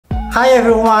Hi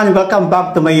everyone, welcome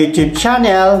back to my YouTube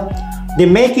channel, The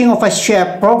Making of a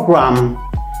Chef program.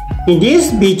 In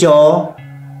this video,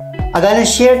 I'm gonna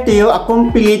share to you a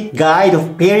complete guide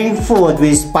of pairing food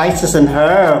with spices and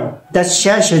herbs. That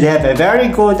chef should have a very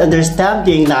good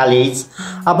understanding knowledge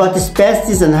about the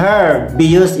spices and herbs be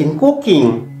used in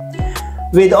cooking.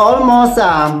 With almost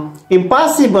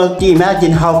impossible to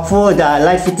imagine how food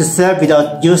likely to serve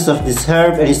without use of these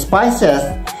herbs and spices,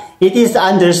 it is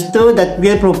understood that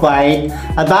we'll provide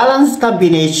a balanced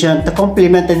combination to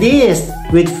complement the dish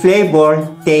with flavor,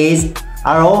 taste,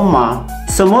 aroma.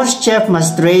 So most chefs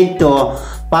must train to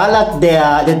palate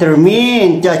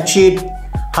determined to achieve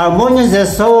harmonious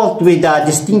result with a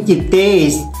distinctive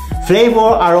taste,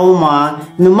 flavor, aroma,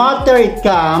 no matter it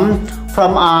comes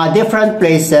from different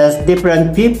places,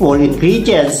 different people,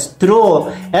 ingredients, through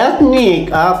ethnic,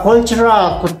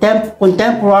 cultural,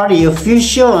 contemporary,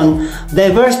 fusion,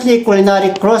 diversely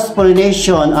culinary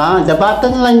cross-pollination. The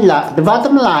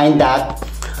bottom line that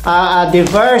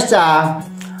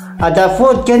the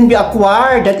food can be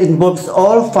acquired that involves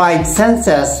all five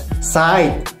senses: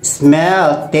 sight,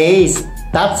 smell, taste,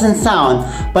 touch, and sound.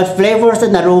 But flavors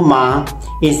and aroma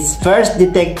is first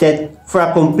detected for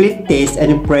a complete taste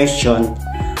and impression.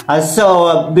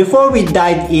 So before we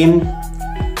dive in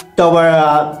to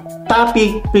our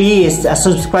topic, please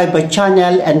subscribe my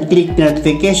channel and click the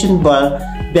notification bell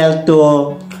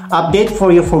to update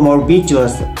for you for more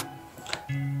videos.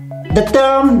 The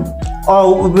term,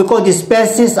 or we call the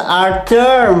species, are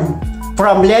term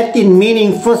from Latin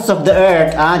meaning fruits of the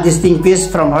earth,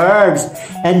 distinguished from herbs,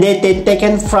 and they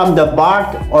taken from the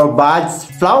bark or buds,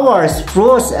 flowers,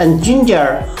 fruits, and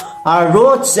ginger,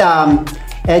 roots,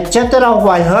 etc.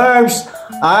 While herbs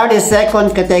are the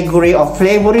second category of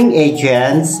flavoring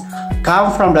agents,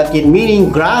 come from Latin meaning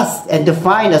grass and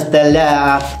defined as the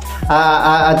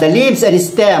leaves and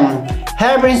stem.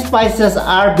 Herbs and spices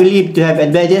are believed to have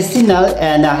medicinal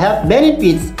and health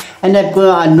benefits and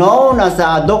are known as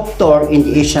a doctor in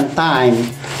the ancient time.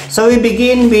 So we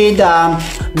begin with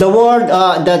the word,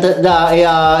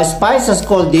 the spices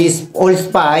called this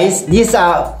allspice.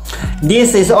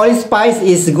 This is allspice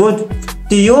is good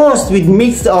to use with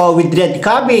mixed with red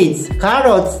cabbage,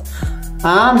 carrots,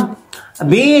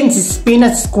 beans,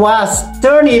 spinach, squash,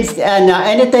 turnips, and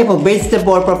any type of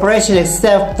vegetable preparation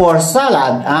except for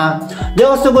salad. They're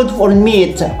also good for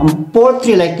meat,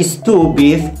 poultry like stew,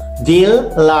 beef, veal,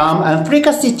 lamb, and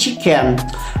fricassee chicken.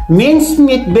 Minced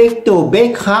meat, baked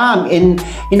ham,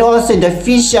 and also the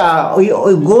fish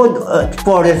good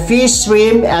for the fish,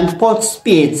 shrimp, and pork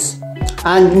spits.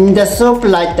 And in the soup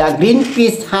like the green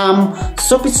peas, ham,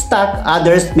 soup stock,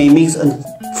 others may mix on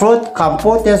fruit,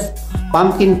 compotes,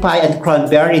 pumpkin pie, and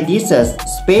cranberry dishes,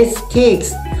 spice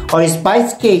cakes or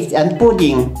spice cakes, and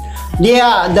pudding. The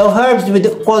herbs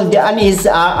called the anise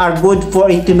are good for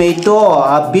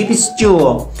tomato, beef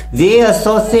stew, veal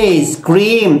sausage,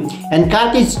 cream, and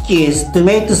cottage cheese,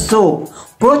 tomato soup,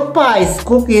 fruit pies,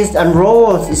 cookies, and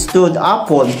rolls, stewed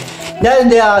apple. Then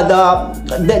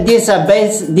this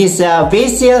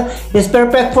basil is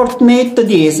perfect for tomato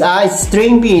dish.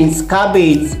 String beans,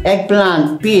 cabbage,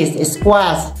 eggplant, peas,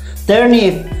 squash,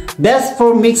 turnip, best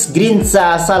for mixed green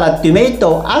salad,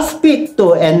 tomato, aspic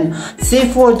too, and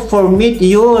seafood for meat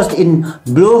used in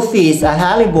bluefish,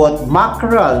 halibut,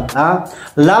 mackerel,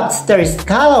 lobster,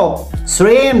 scallop,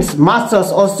 shrimps,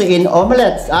 mussels, also in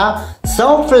omelets,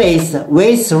 souffles,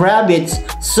 waste rabbits,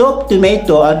 soup,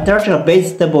 tomato, and turtle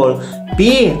vegetable,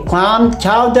 pea, clam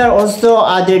chowder. Also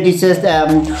other dishes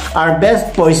are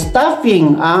best for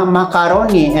stuffing,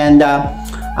 macaroni, and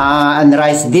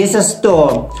rice dishes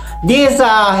too. These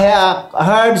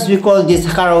herbs, we call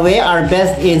this caraway, are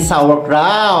best in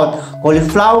sauerkraut,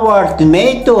 cauliflower,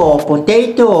 tomato,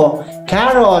 potato,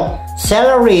 carrot,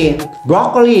 celery,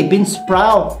 broccoli, bean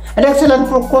sprout, and excellent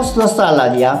for coleslaw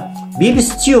salad. Beef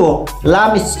stew,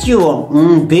 lamb stew,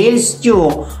 veal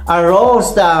stew, a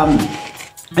roast, and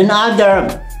other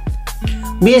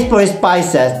meat for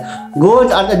spices.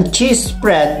 Good and cheese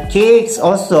spread, cakes,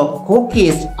 also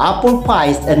cookies, apple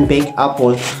pies, and baked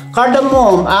apples.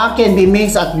 Cardamom can be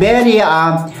mixed at berry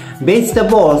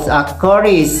vegetables,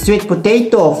 curries, sweet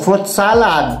potato, fruit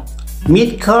salad,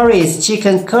 meat curries,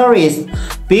 chicken curries,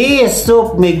 peas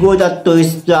soup may good at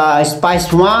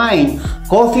spice wine,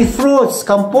 coffee, fruits,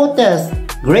 compotes,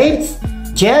 grapes,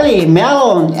 jelly,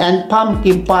 melon, and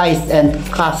pumpkin pies, and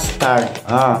custard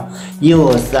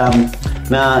used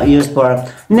for.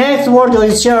 Next word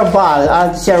is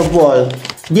sherbal.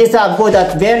 These are good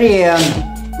at very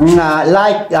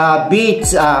like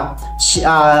beets,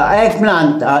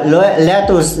 eggplant,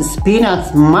 lettuce,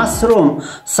 spinach, mushroom,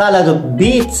 salad of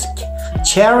beets,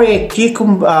 cherry,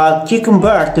 cucumber,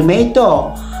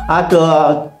 tomato,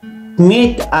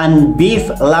 meat and beef,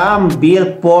 lamb,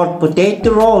 veal, pork,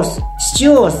 potato roast,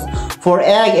 stews for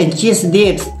egg and cheese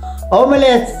dips,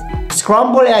 omelets,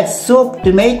 scrambled eggs, soup,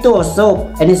 tomato soup,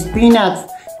 and spinach,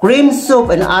 cream soup,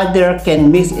 and other can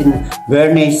mix in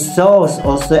béarnaise sauce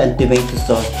also and tomato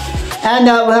sauce. And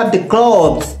we have the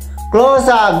cloves. Cloves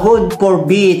are good for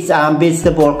beets,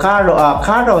 vegetable,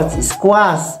 carrots,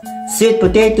 squash, sweet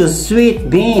potatoes, sweet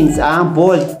beans,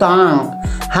 boiled tongue,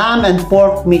 ham and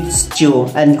pork meat stew,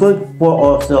 and good for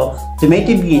also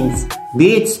tomato beans,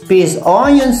 beets, peas,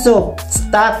 onion soup,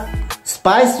 stock,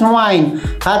 spiced wine,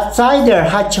 hot cider,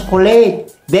 hot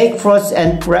chocolate, baked fruits,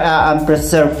 and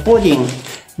preserved pudding.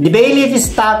 The bay leaf is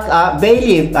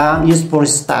used for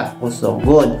stock also,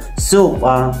 good. Soup,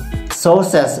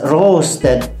 sauces,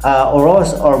 roasted,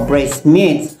 roast or braised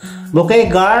meats. Bouquet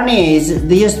garni is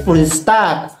used for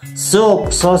stock,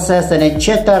 soup, sauces, and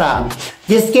etc.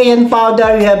 This cayenne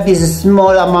powder, we have this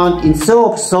small amount in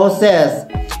soup, sauces,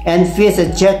 and fish,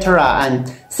 etc.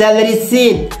 And celery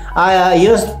seed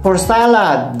used for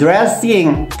salad,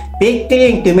 dressing,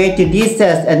 pickling, tomato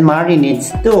dishes, and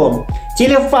marinades too.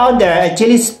 Chili powder,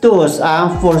 chili stews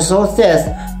for sauces,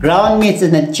 ground meats,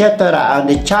 and etc. And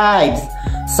the chives,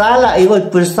 salad,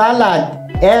 good for salad,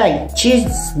 egg,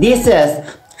 cheese dishes,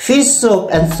 fish soup,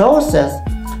 and sauces.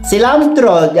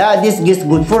 Cilantro, this is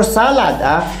good for salad,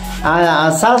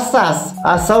 salsas,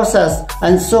 sauces,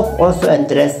 and soup also, and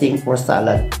dressing for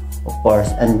salad, of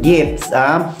course, and dips.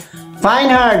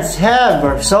 Fine herbs,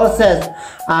 herb, sauces,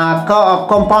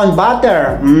 compound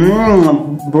butter,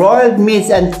 broiled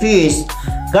meats and fish.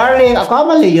 Garlic are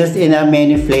commonly used in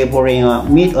many flavoring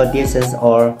meat or dishes,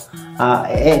 or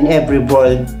in every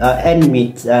broiled any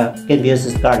meat can be used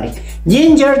as garlic.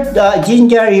 Ginger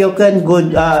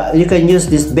you can use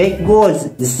this baked goods,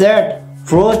 dessert,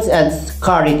 fruits, and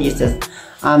curry dishes.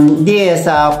 This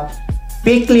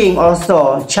pickling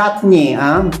also, chutney,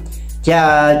 and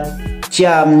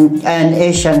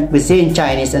Asian cuisine,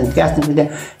 Chinese and Western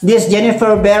cuisine. This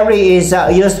Jennifer berry is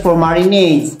used for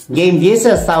marinades, game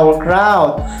dishes,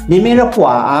 sauerkraut. The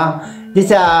mirepoix,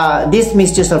 this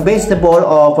mixture of vegetable,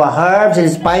 of herbs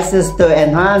and spices to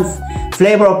enhance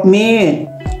flavor of meat,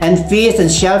 and fish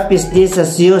and shellfish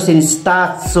dishes used in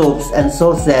stock, soups, and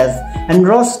sauces, and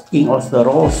roasting also,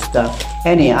 roast.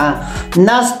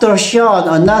 Nasturtium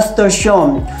or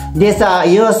nasturtium, these are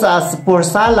used as for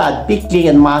salad, pickling,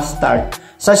 and mustard.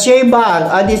 Sachet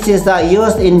bag, this is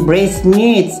used in braised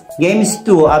meats, game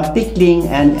stew, pickling,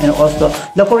 and also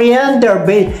the coriander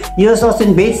used also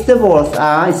in vegetables.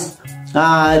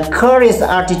 Curries,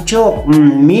 artichoke,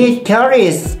 meat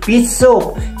curries, fish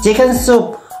soup, chicken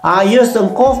soup, used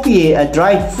on coffee,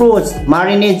 dried fruits,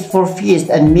 marinades for fish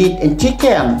and meat and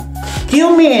chicken.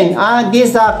 Cumin,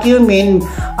 these are cumin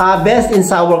best in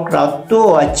sauerkraut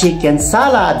too, chicken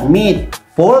salad, meat,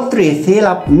 poultry,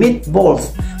 fill-up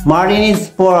meatballs, marinades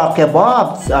for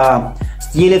kebabs,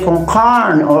 chili con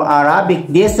carne or Arabic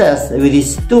dishes with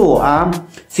stew,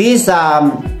 fish,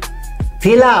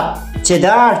 fill-up,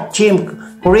 cheddar,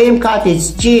 cream,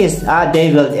 cottage cheese,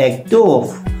 deviled egg too.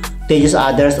 They use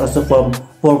others also for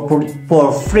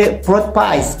fruit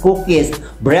pies, cookies,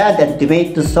 bread, and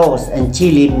tomato sauce, and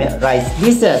chili rice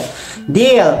dishes.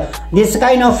 Dill, this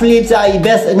kind of leaves are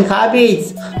best in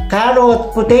cabbage,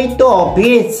 carrot, potato,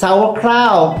 beets,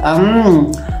 sauerkraut,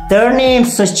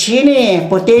 turnips, zucchini,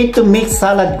 potato mixed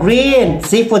salad green,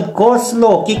 seafood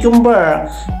coleslaw, cucumber,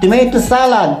 tomato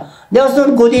salad. They're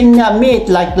also good in meat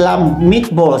like lamb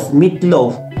meatballs,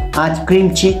 meatloaf,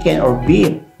 cream chicken or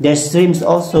beef. Their shrimps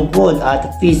also good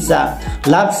at fish,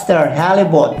 lobster,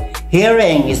 halibut,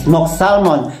 herring, smoked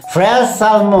salmon, fresh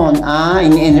salmon,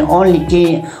 in only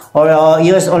key, or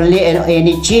use only in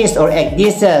any cheese or egg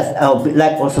dishes,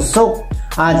 like also soup,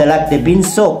 like the bean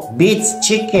soup, beets,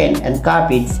 chicken, and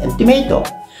cabbage, and tomato.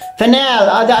 Fennel,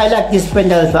 I like this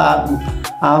fennel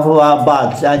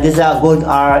buds. These are good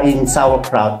in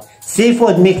sauerkraut.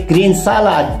 Seafood mixed green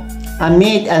salad,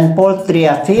 meat and poultry,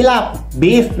 fill-up,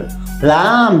 beef,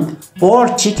 lamb,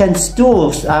 pork, chicken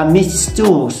stews, meat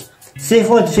stews.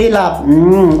 Seafood fill-up,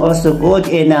 also good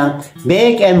in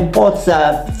bake and pots,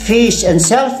 fish and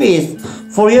shellfish,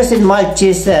 for use in mild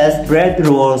cheeses, bread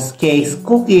rolls, cakes,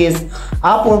 cookies,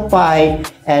 apple pie,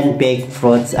 and baked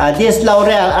fruits. These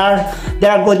laurel they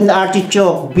are good in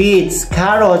artichoke, beets,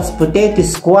 carrots, potato,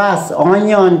 squash,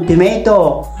 onion,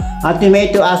 tomato,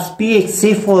 aspic,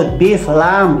 seafood, beef,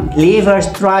 lamb, liver,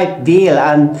 stripe, veal,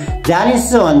 and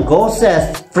venison,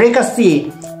 gooses,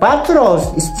 fricassee, pot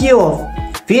roast, stew,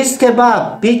 fish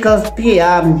kebab, pickled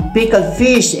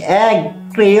fish, egg,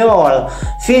 Creole,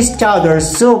 fish chowder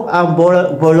soup, and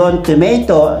bouillon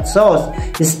tomato sauce,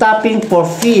 stuffing for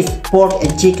fish, pork,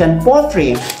 and chicken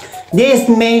poultry. This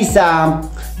makes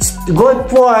good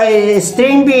for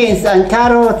string beans and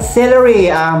carrot, celery,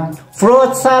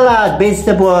 fruit salad,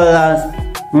 vegetable,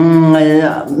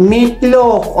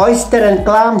 meatloaf, oyster and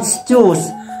clam stews,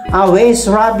 waste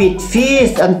rabbit,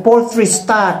 fish and poultry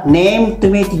stock, named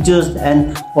tomato juice,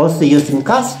 and also using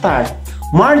custard.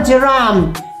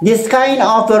 Marjoram, this kind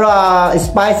of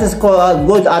spices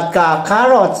good at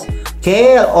carrots,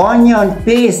 kale, onion,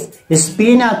 peas,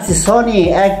 spinach,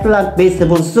 sesame, eggplant,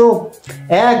 vegetable soup,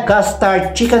 egg,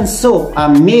 custard, chicken soup,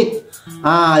 meat,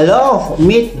 loaf,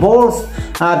 meatballs,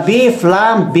 beef,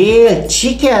 lamb, veal,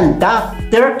 chicken, duck,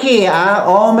 turkey,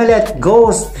 omelette,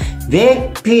 ghost,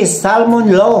 baked peas,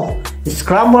 salmon loaf,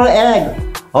 scrambled egg,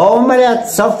 omelette,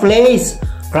 soufflés,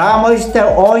 crab oyster,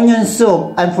 onion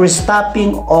soup, and for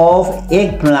stuffing of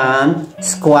eggplant,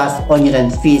 squash, onion,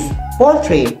 and fish,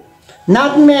 poultry.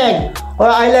 Nutmeg,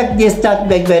 I like this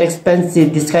nutmeg, very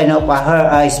expensive. This kind of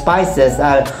spices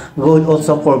are good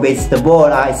also for vegetable.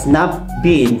 Snap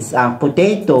beans,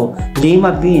 potato,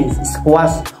 lima beans,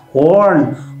 squash,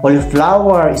 corn,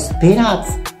 cauliflower, spinach,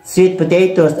 sweet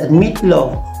potatoes, and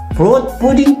meatloaf. Fruit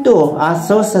pudding too,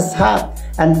 sauces hot,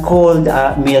 and cold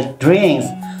milk drinks.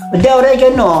 The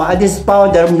oregano, this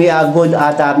powder may good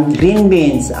at green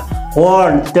beans,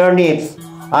 corn, turnips,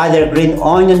 other green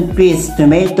onion, peas,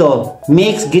 tomato,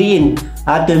 mixed green,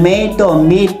 tomato,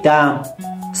 meat,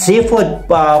 seafood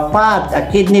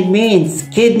pot, kidney beans,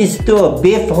 kidney stew,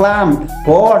 beef, lamb,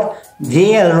 pork,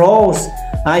 veal, roast,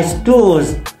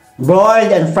 stews,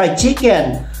 broiled and fried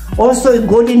chicken. Also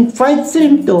good in fried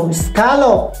shrimp too,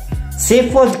 scallop,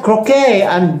 seafood croquet,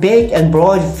 and baked and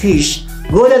broiled fish.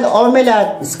 Good at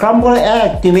omelette, scrambled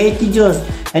egg, tomato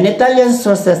juice, and Italian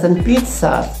sauces and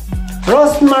pizzas.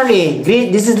 Rosemary,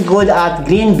 this is good at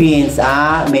green beans,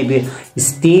 maybe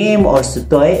steam or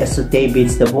saute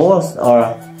vegetables,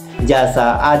 or just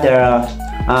other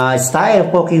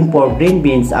style cooking for green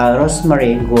beans.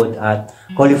 Rosemary good at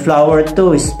cauliflower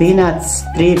too, spinach,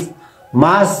 strips,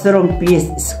 mushroom, peas,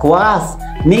 squash,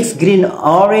 mixed green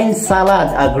orange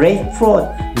salad, grapefruit,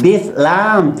 beef,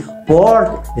 lamb,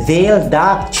 pork, veal,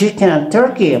 duck, chicken, and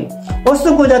turkey.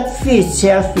 Also good at fish,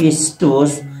 shellfish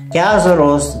stews,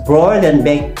 casseroles, broiled and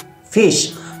baked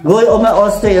fish. Good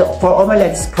also for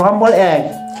omelette, scrambled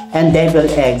egg, and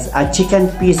deviled eggs. Chicken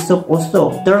pea soup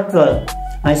also, turtle,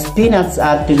 spinach,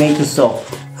 tomato soup.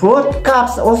 Fruit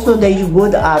cups also they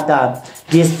good at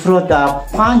these fruit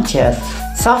punches.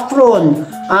 Saffron,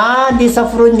 this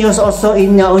saffron used also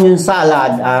in onion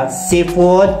salad.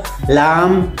 Seafood,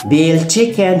 lamb, veal,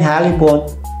 chicken,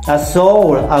 halibut,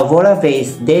 sole,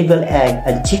 bolognese, deviled egg,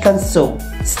 and chicken soup.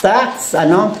 Stocks,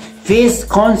 fish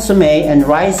consomme, and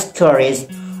rice curries,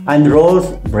 and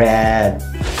roast bread.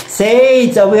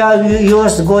 Sage, we are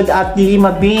used good at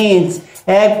lima beans,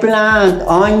 eggplant,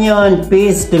 onion,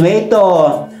 peas,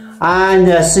 tomato, and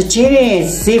zucchini,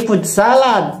 seafood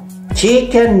salad,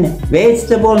 chicken,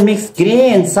 vegetable mixed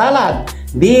green salad,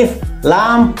 beef,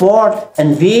 lamb, pork,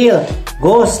 and veal,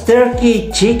 ghost,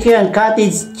 turkey, chicken,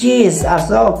 cottage cheese,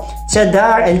 also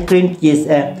cheddar and cream cheese.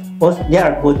 They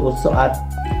are good also at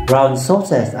brown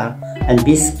sauces and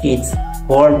biscuits,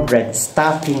 cornbread,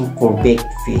 stuffing for baked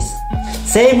fish.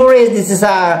 Savory, this is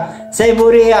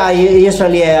savory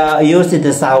usually used in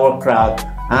the sauerkraut,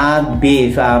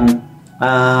 beef,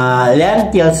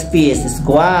 lentils, fish,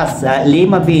 squash,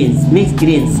 lima beans, mixed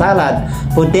green salad,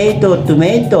 potato,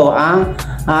 tomato,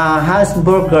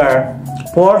 hamburger,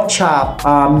 pork chop,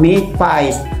 meat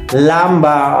pies, lamb,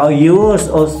 use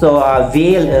also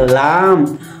veal,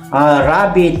 lamb,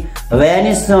 rabbit,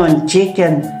 venison,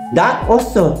 chicken, duck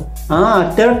also,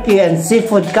 turkey and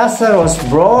seafood casseroles,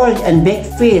 broiled and baked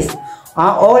fish,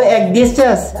 all egg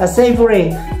dishes,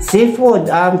 savory, seafood,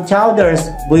 chowders,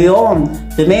 bouillon,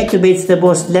 tomato,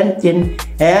 vegetables, lentil,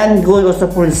 and good also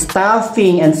for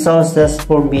stuffing and sauces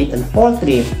for meat and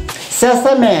poultry.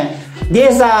 Sesame,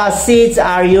 these seeds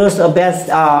are used best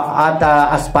at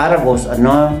asparagus,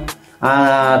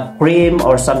 cream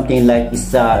or something like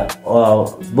this,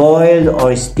 boiled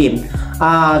or steamed.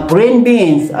 Green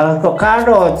beans,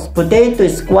 carrots,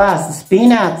 potatoes, squash,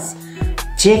 spinach,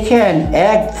 chicken,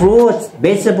 egg, fruits,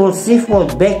 vegetables,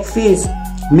 seafood, baked fish,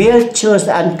 milk cheese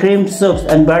and cream soups,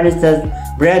 and garnishes,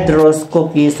 bread rolls,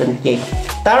 cookies, and cake.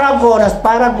 Tarragon,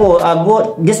 asparagus,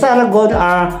 good. These tarragon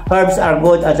herbs are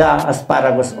good as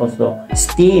asparagus also,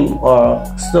 steam or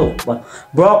soup.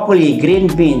 Broccoli,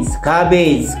 green beans,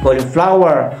 cabbage,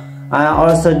 cauliflower,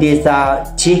 also this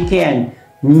chicken,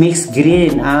 mixed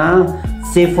green,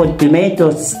 seafood,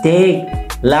 tomatoes, steak,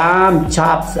 lamb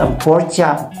chops and pork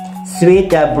chop, sweet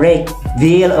break,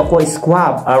 veal or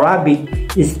squab,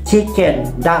 Arabic is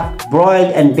chicken, duck,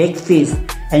 broiled and baked fish,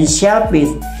 and shellfish,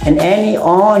 and any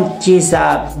on cheese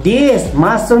dish,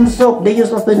 mushroom soup, they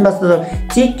use also in mushroom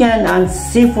soup, chicken and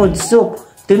seafood soup,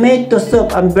 tomato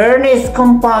soup, and Bernaise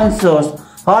compound sauce,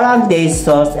 hollandaise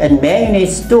sauce, and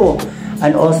mayonnaise too,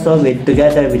 and also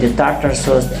together with the tartar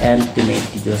sauce and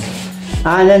tomato juice.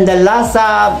 And then the last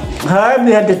herb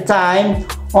we have the thyme,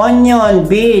 onion,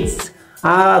 beets,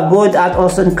 good at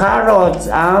also carrots,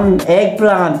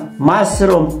 eggplant,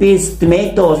 mushroom, peas,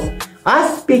 tomatoes,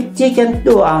 aspic, chicken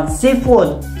too,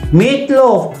 seafood,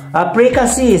 meatloaf,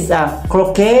 fricassees,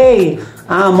 croquet,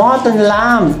 mutton,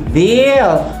 lamb,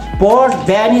 veal, pork,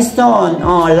 venison,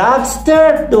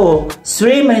 lobster too,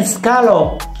 shrimp and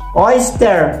scallop,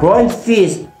 oyster, broiled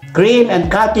fish, cream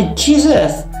and cottage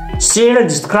cheeses,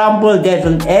 seared scrambled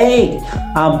deviled egg,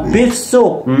 beef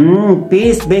soup,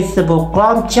 peas, vegetable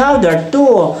clam chowder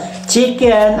too,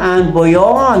 chicken and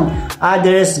bouillon.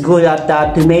 Others good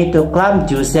at tomato clam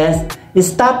juices,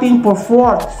 stuffing for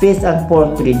pork, fish and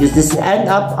poultry. This is the end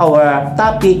of our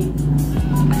topic.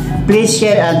 Please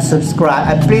share and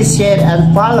subscribe. Please share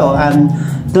and follow, and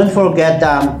don't forget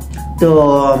to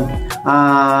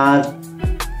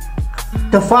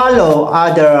follow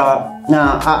other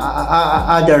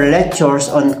lectures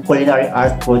on culinary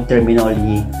art, food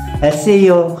terminology. I see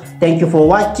you. Thank you for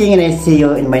watching, and I see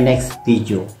you in my next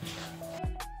video.